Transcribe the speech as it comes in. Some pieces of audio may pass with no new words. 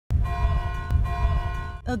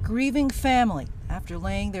A grieving family after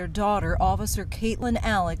laying their daughter, Officer Caitlin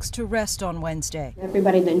Alex, to rest on Wednesday.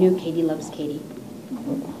 Everybody that knew Katie loves Katie.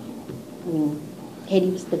 I mean, Katie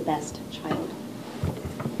was the best child.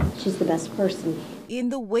 She's the best person. In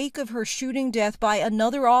the wake of her shooting death by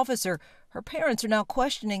another officer, her parents are now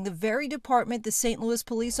questioning the very department the St. Louis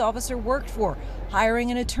police officer worked for, hiring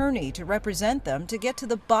an attorney to represent them to get to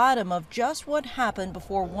the bottom of just what happened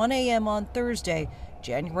before 1 a.m. on Thursday,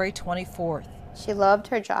 January 24th. She loved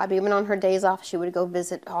her job. Even on her days off, she would go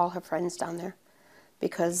visit all her friends down there.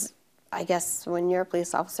 Because I guess when you're a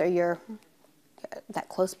police officer, you're that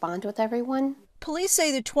close bond with everyone. Police say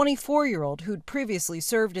the 24-year-old, who'd previously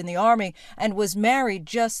served in the Army and was married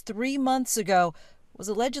just 3 months ago, was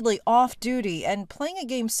allegedly off-duty and playing a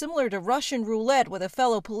game similar to Russian roulette with a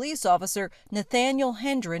fellow police officer, Nathaniel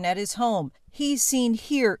Hendren, at his home. He's seen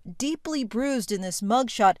here, deeply bruised in this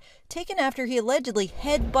mugshot, taken after he allegedly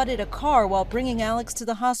head-butted a car while bringing Alex to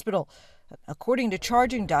the hospital. According to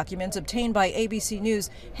charging documents obtained by ABC News,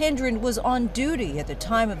 Hendren was on duty at the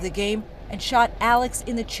time of the game and shot Alex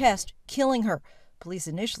in the chest, killing her. Police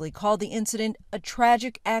initially called the incident a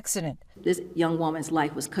tragic accident. This young woman's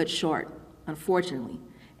life was cut short, unfortunately,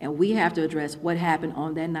 and we have to address what happened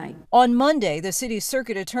on that night. On Monday, the city's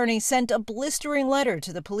circuit attorney sent a blistering letter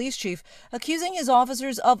to the police chief accusing his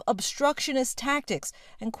officers of obstructionist tactics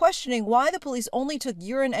and questioning why the police only took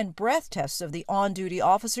urine and breath tests of the on-duty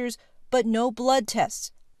officers, but no blood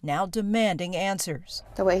tests, now demanding answers.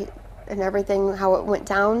 The way and everything, how it went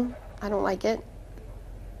down, I don't like it.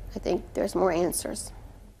 I think there's more answers.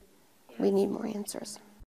 We need more answers.